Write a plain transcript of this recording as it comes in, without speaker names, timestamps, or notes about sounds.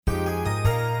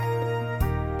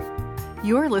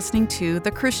You're listening to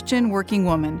The Christian Working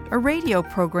Woman, a radio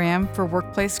program for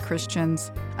workplace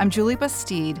Christians. I'm Julie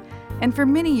Bastide, and for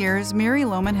many years, Mary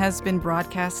Lohman has been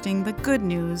broadcasting the good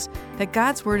news that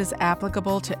God's Word is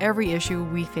applicable to every issue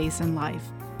we face in life,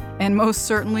 and most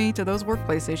certainly to those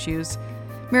workplace issues.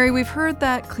 Mary, we've heard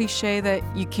that cliche that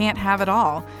you can't have it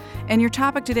all, and your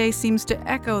topic today seems to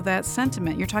echo that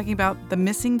sentiment. You're talking about the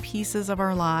missing pieces of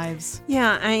our lives.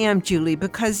 Yeah, I am, Julie,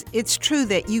 because it's true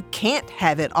that you can't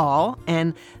have it all,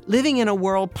 and living in a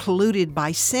world polluted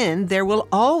by sin, there will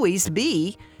always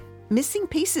be missing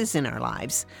pieces in our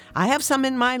lives. I have some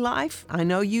in my life. I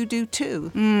know you do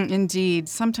too. Indeed.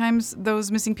 Sometimes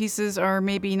those missing pieces are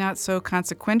maybe not so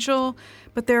consequential,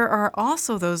 but there are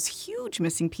also those huge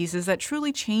missing pieces that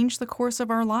truly change the course of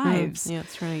our lives. Yeah,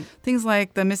 that's right. Things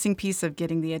like the missing piece of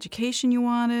getting the education you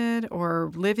wanted,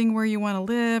 or living where you want to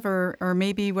live, or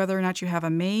maybe whether or not you have a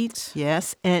mate.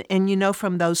 Yes, and you know,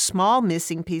 from those small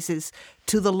missing pieces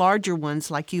to the larger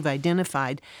ones like you've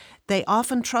identified, they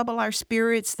often trouble our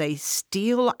spirits. They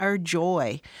steal our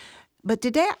joy. But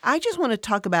today, I just want to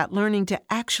talk about learning to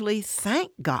actually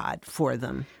thank God for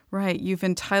them. Right. You've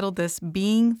entitled this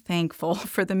Being Thankful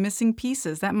for the Missing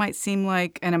Pieces. That might seem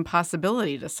like an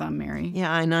impossibility to some, Mary.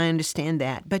 Yeah, and I understand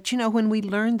that. But you know, when we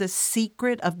learn the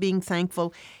secret of being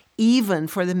thankful, even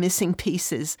for the missing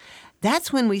pieces,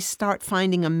 that's when we start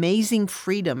finding amazing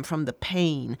freedom from the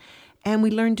pain. And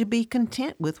we learn to be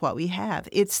content with what we have.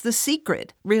 It's the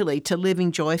secret, really, to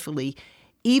living joyfully,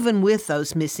 even with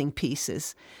those missing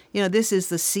pieces. You know, this is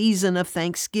the season of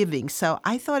Thanksgiving, so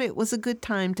I thought it was a good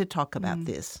time to talk about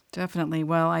this. Definitely.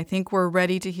 Well, I think we're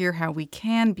ready to hear how we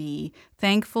can be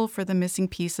thankful for the missing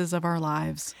pieces of our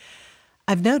lives.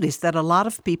 I've noticed that a lot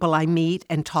of people I meet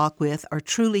and talk with are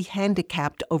truly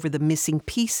handicapped over the missing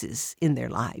pieces in their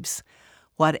lives.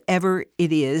 Whatever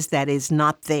it is that is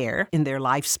not there in their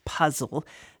life's puzzle,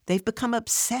 they've become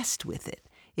obsessed with it.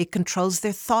 It controls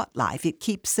their thought life. It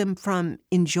keeps them from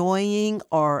enjoying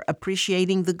or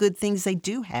appreciating the good things they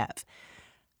do have.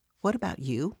 What about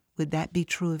you? Would that be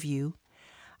true of you?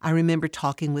 I remember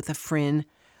talking with a friend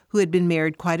who had been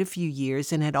married quite a few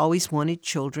years and had always wanted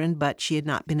children, but she had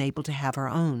not been able to have her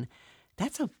own.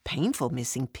 That's a painful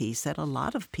missing piece that a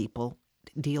lot of people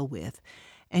deal with.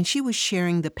 And she was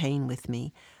sharing the pain with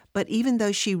me. But even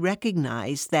though she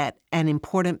recognized that an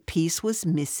important piece was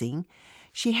missing,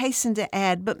 she hastened to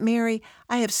add, "But Mary,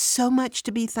 I have so much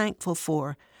to be thankful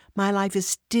for. My life is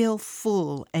still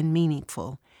full and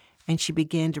meaningful." And she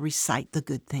began to recite the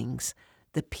good things,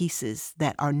 the pieces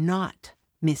that are not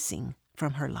missing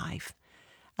from her life.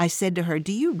 I said to her,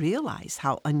 "Do you realize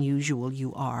how unusual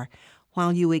you are?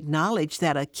 While you acknowledge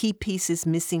that a key piece is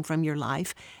missing from your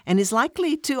life and is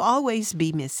likely to always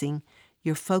be missing,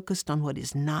 you're focused on what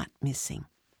is not missing."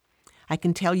 I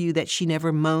can tell you that she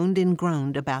never moaned and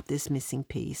groaned about this missing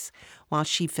piece. While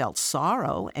she felt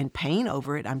sorrow and pain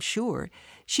over it, I'm sure,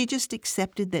 she just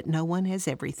accepted that no one has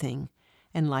everything,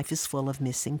 and life is full of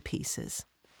missing pieces.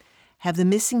 Have the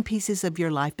missing pieces of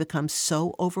your life become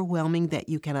so overwhelming that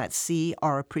you cannot see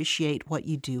or appreciate what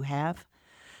you do have?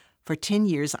 For 10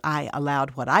 years, I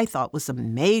allowed what I thought was a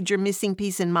major missing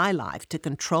piece in my life to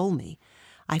control me.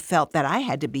 I felt that I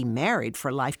had to be married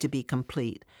for life to be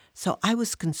complete, so I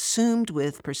was consumed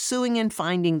with pursuing and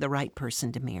finding the right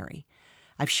person to marry.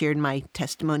 I've shared my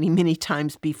testimony many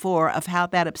times before of how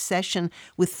that obsession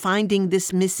with finding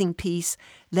this missing piece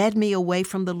led me away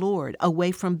from the Lord,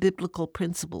 away from biblical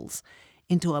principles,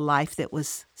 into a life that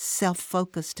was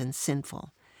self-focused and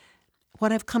sinful.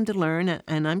 What I've come to learn,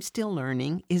 and I'm still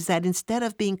learning, is that instead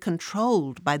of being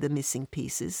controlled by the missing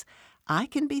pieces, I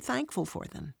can be thankful for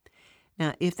them.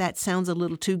 Now, if that sounds a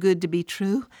little too good to be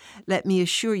true, let me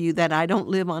assure you that I don't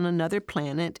live on another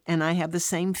planet, and I have the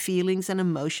same feelings and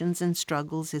emotions and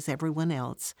struggles as everyone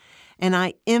else. And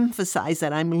I emphasize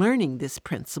that I'm learning this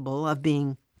principle of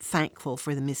being thankful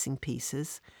for the missing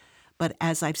pieces. But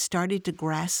as I've started to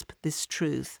grasp this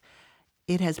truth,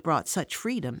 it has brought such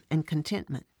freedom and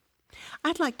contentment.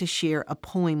 I'd like to share a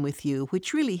poem with you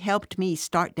which really helped me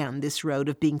start down this road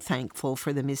of being thankful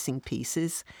for the missing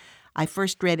pieces. I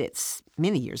first read it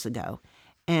many years ago,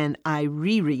 and I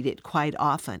reread it quite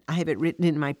often. I have it written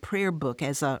in my prayer book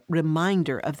as a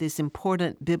reminder of this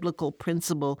important biblical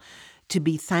principle to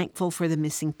be thankful for the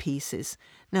missing pieces.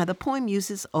 Now, the poem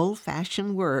uses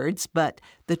old-fashioned words, but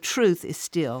the truth is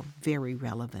still very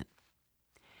relevant.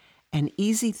 An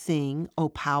easy thing, O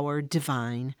power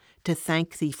divine, to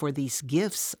thank thee for these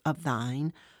gifts of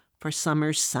thine, for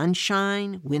summer's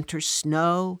sunshine, winter's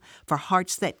snow, for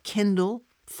hearts that kindle,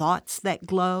 thoughts that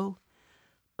glow.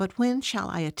 But when shall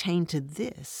I attain to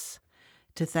this,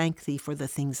 to thank thee for the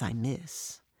things I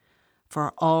miss?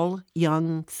 for all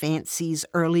young fancy's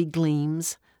early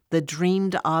gleams, the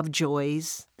dreamed-of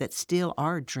joys that still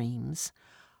are dreams,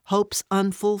 hopes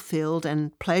unfulfilled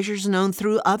and pleasures known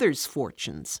through others'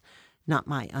 fortunes, not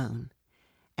my own,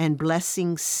 and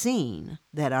blessings seen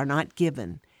that are not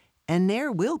given, and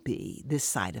ne'er will be this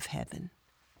side of heaven.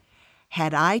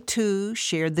 Had I, too,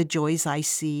 shared the joys I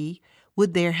see,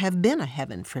 would there have been a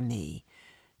heaven for me?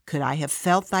 Could I have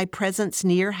felt thy presence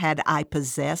near had I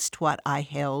possessed what I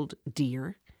held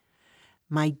dear?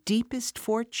 My deepest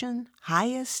fortune,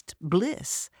 highest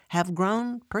bliss have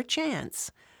grown,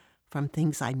 perchance, from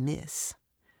things I miss.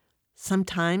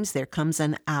 Sometimes there comes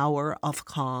an hour of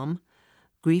calm.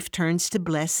 Grief turns to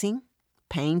blessing,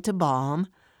 pain to balm.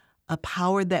 A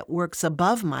power that works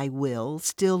above my will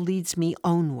still leads me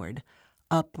onward,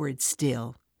 upward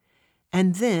still.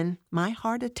 And then my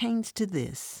heart attains to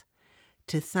this,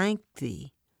 to thank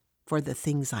thee for the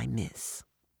things I miss.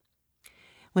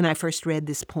 When I first read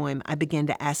this poem, I began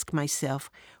to ask myself,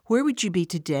 where would you be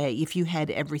today if you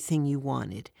had everything you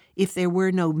wanted, if there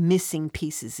were no missing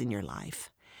pieces in your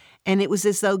life? And it was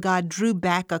as though God drew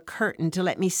back a curtain to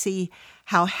let me see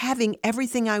how having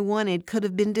everything I wanted could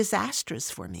have been disastrous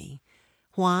for me.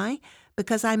 Why?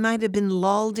 Because I might have been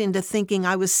lulled into thinking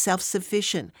I was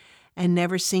self-sufficient and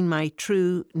never seen my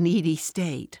true needy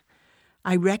state.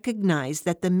 I recognized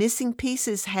that the missing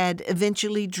pieces had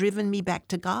eventually driven me back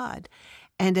to God,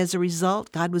 and as a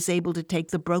result, God was able to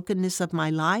take the brokenness of my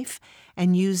life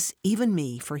and use even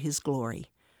me for His glory.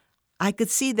 I could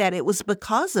see that it was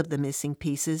because of the missing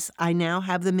pieces I now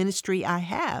have the ministry I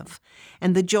have,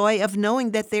 and the joy of knowing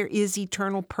that there is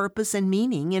eternal purpose and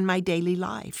meaning in my daily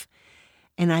life.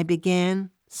 And I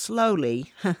began,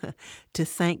 slowly, to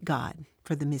thank God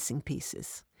for the missing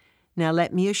pieces. Now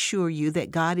let me assure you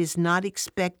that God is not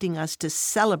expecting us to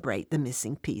celebrate the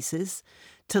missing pieces,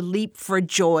 to leap for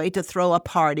joy, to throw a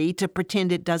party, to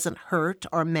pretend it doesn't hurt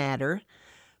or matter.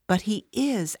 But He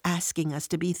is asking us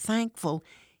to be thankful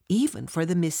even for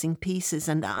the missing pieces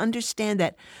and to understand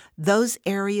that those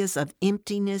areas of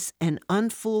emptiness and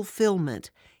unfulfillment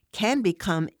can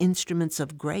become instruments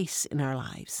of grace in our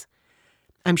lives.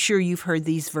 I'm sure you've heard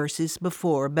these verses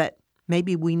before, but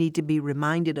maybe we need to be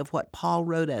reminded of what Paul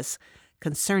wrote us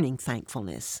concerning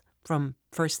thankfulness from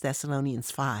 1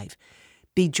 Thessalonians 5.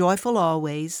 Be joyful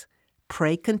always,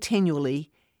 pray continually,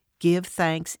 give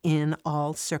thanks in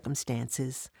all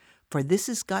circumstances, for this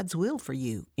is God's will for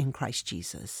you in Christ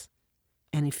Jesus.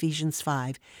 And Ephesians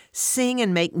 5, sing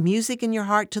and make music in your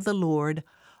heart to the Lord,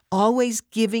 always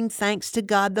giving thanks to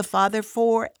God the Father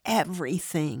for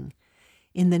everything,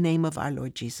 in the name of our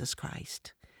Lord Jesus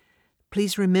Christ.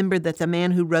 Please remember that the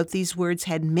man who wrote these words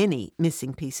had many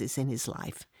missing pieces in his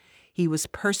life. He was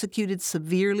persecuted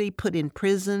severely, put in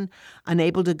prison,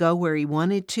 unable to go where he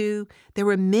wanted to. There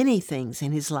were many things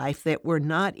in his life that were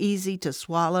not easy to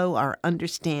swallow or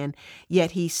understand,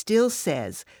 yet he still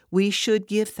says we should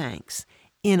give thanks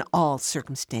in all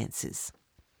circumstances.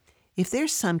 If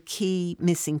there's some key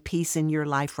missing piece in your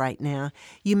life right now,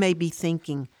 you may be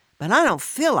thinking, but I don't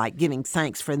feel like giving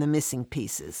thanks for the missing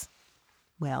pieces.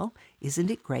 Well, isn't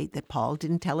it great that Paul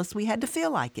didn't tell us we had to feel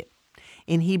like it?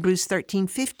 In Hebrews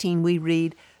 13:15, we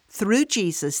read, through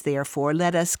Jesus, therefore,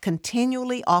 let us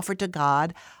continually offer to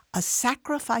God a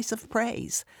sacrifice of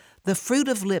praise, the fruit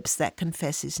of lips that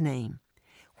confess His name.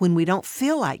 When we don't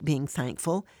feel like being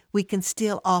thankful, we can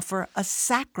still offer a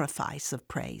sacrifice of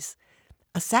praise.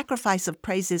 A sacrifice of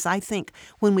praise is, I think,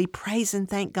 when we praise and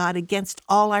thank God against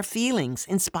all our feelings,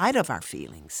 in spite of our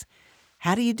feelings.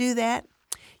 How do you do that?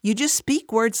 You just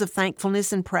speak words of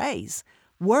thankfulness and praise.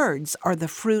 Words are the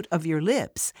fruit of your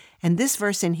lips, and this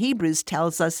verse in Hebrews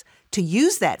tells us to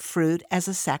use that fruit as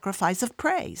a sacrifice of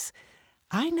praise.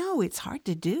 I know it's hard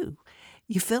to do.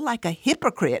 You feel like a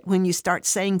hypocrite when you start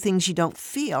saying things you don't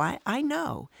feel. I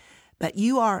know. But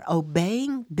you are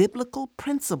obeying biblical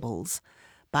principles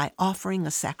by offering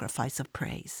a sacrifice of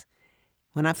praise.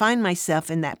 When I find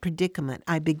myself in that predicament,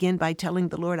 I begin by telling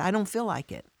the Lord I don't feel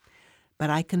like it. But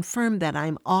I confirm that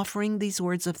I'm offering these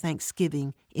words of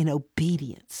thanksgiving in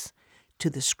obedience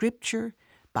to the Scripture,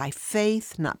 by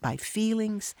faith, not by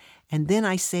feelings, and then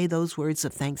I say those words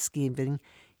of thanksgiving,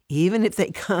 even if they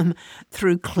come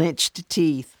through clenched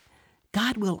teeth.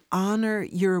 God will honor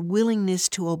your willingness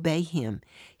to obey Him.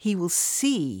 He will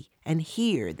see and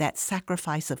hear that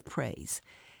sacrifice of praise,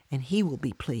 and He will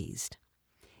be pleased.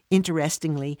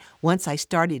 Interestingly, once I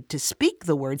started to speak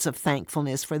the words of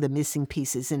thankfulness for the missing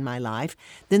pieces in my life,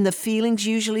 then the feelings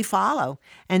usually follow.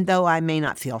 And though I may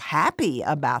not feel happy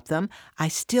about them, I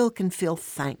still can feel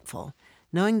thankful,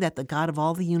 knowing that the God of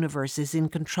all the universe is in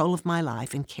control of my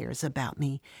life and cares about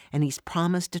me, and He's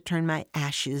promised to turn my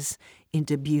ashes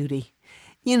into beauty.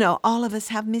 You know, all of us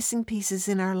have missing pieces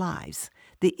in our lives.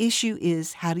 The issue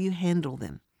is, how do you handle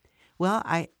them? Well,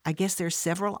 I guess there are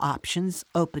several options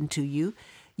open to you.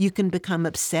 You can become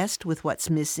obsessed with what's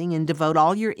missing and devote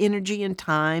all your energy and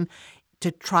time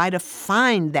to try to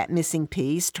find that missing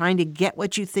piece, trying to get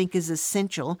what you think is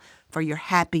essential for your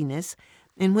happiness.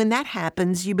 And when that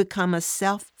happens, you become a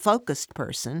self-focused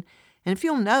person. And if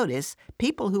you'll notice,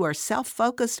 people who are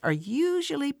self-focused are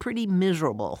usually pretty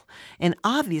miserable. And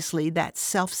obviously, that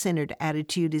self-centered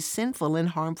attitude is sinful and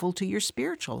harmful to your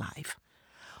spiritual life.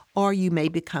 Or you may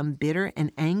become bitter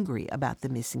and angry about the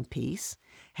missing piece.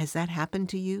 Has that happened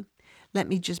to you? Let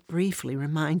me just briefly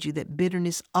remind you that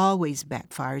bitterness always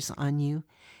backfires on you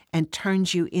and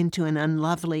turns you into an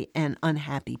unlovely and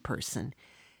unhappy person.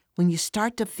 When you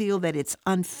start to feel that it's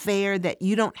unfair, that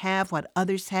you don't have what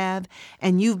others have,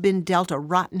 and you've been dealt a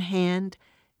rotten hand,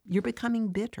 you're becoming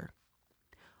bitter.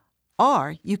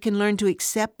 Or you can learn to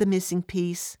accept the missing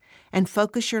piece and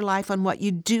focus your life on what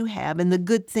you do have and the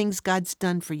good things God's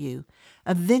done for you.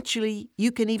 Eventually,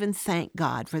 you can even thank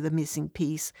God for the missing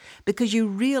piece because you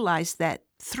realize that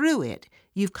through it,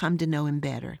 you've come to know Him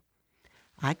better.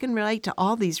 I can relate to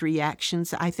all these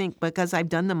reactions, I think, because I've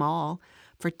done them all.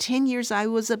 For 10 years, I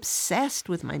was obsessed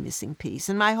with my missing piece,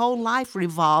 and my whole life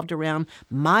revolved around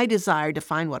my desire to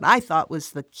find what I thought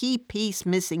was the key piece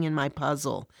missing in my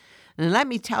puzzle. And let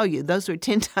me tell you, those were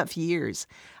 10 tough years.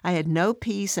 I had no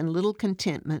peace and little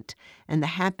contentment, and the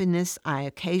happiness I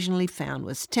occasionally found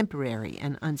was temporary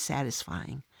and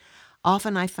unsatisfying.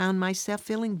 Often I found myself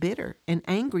feeling bitter and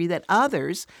angry that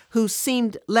others, who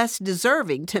seemed less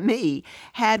deserving to me,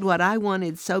 had what I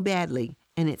wanted so badly,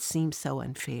 and it seemed so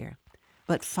unfair.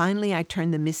 But finally I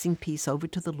turned the missing piece over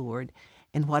to the Lord,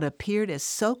 and what appeared as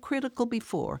so critical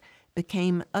before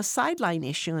became a sideline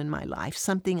issue in my life,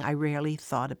 something I rarely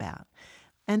thought about.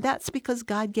 And that's because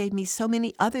God gave me so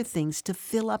many other things to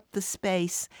fill up the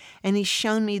space, and He's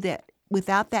shown me that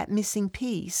without that missing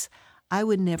piece, I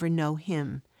would never know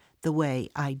Him the way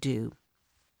I do.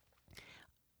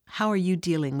 How are you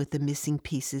dealing with the missing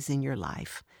pieces in your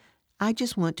life? I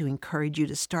just want to encourage you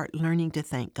to start learning to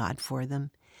thank God for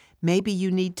them. Maybe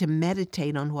you need to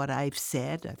meditate on what I've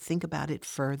said, or think about it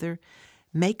further.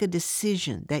 Make a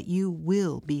decision that you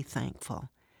will be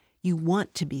thankful. You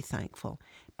want to be thankful.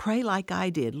 Pray like I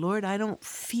did. Lord, I don't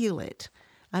feel it.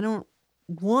 I don't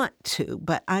want to,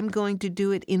 but I'm going to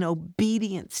do it in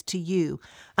obedience to you.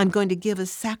 I'm going to give a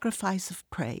sacrifice of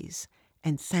praise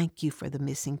and thank you for the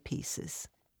missing pieces.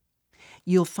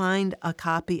 You'll find a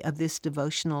copy of this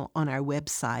devotional on our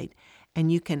website,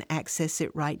 and you can access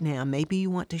it right now. Maybe you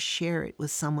want to share it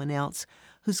with someone else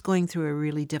who's going through a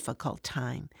really difficult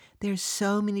time. There's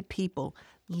so many people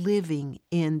living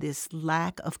in this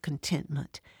lack of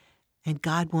contentment, and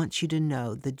God wants you to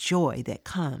know the joy that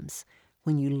comes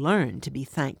when you learn to be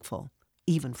thankful,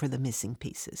 even for the missing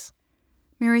pieces.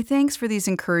 Mary, thanks for these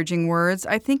encouraging words.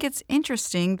 I think it's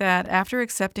interesting that after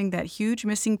accepting that huge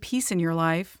missing piece in your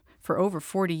life for over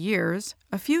 40 years,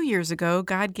 a few years ago,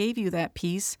 God gave you that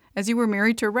piece as you were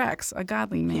married to Rex, a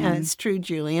godly man. Yeah, it's true,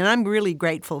 Julie, and I'm really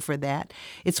grateful for that.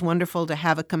 It's wonderful to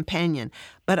have a companion,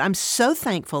 but I'm so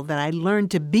thankful that I learned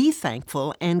to be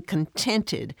thankful and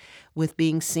contented with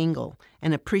being single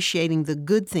and appreciating the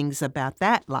good things about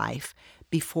that life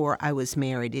before I was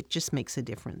married. It just makes a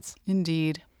difference.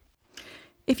 Indeed.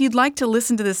 If you'd like to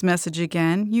listen to this message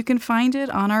again, you can find it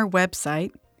on our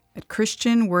website at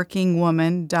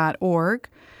christianworkingwoman.org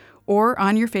or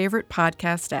on your favorite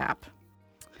podcast app.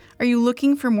 Are you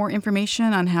looking for more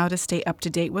information on how to stay up to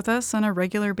date with us on a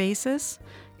regular basis?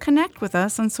 Connect with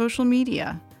us on social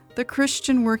media. The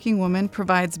Christian Working Woman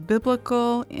provides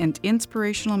biblical and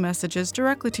inspirational messages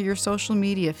directly to your social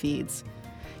media feeds.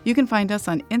 You can find us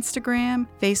on Instagram,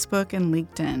 Facebook, and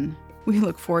LinkedIn. We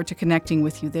look forward to connecting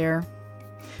with you there.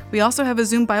 We also have a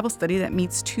Zoom Bible study that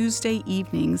meets Tuesday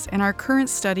evenings, and our current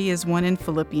study is one in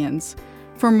Philippians.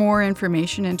 For more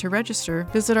information and to register,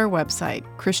 visit our website,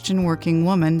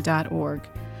 christianworkingwoman.org.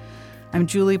 I'm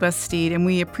Julie Bastide, and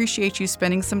we appreciate you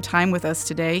spending some time with us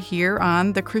today here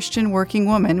on The Christian Working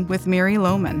Woman with Mary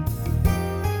Lohman.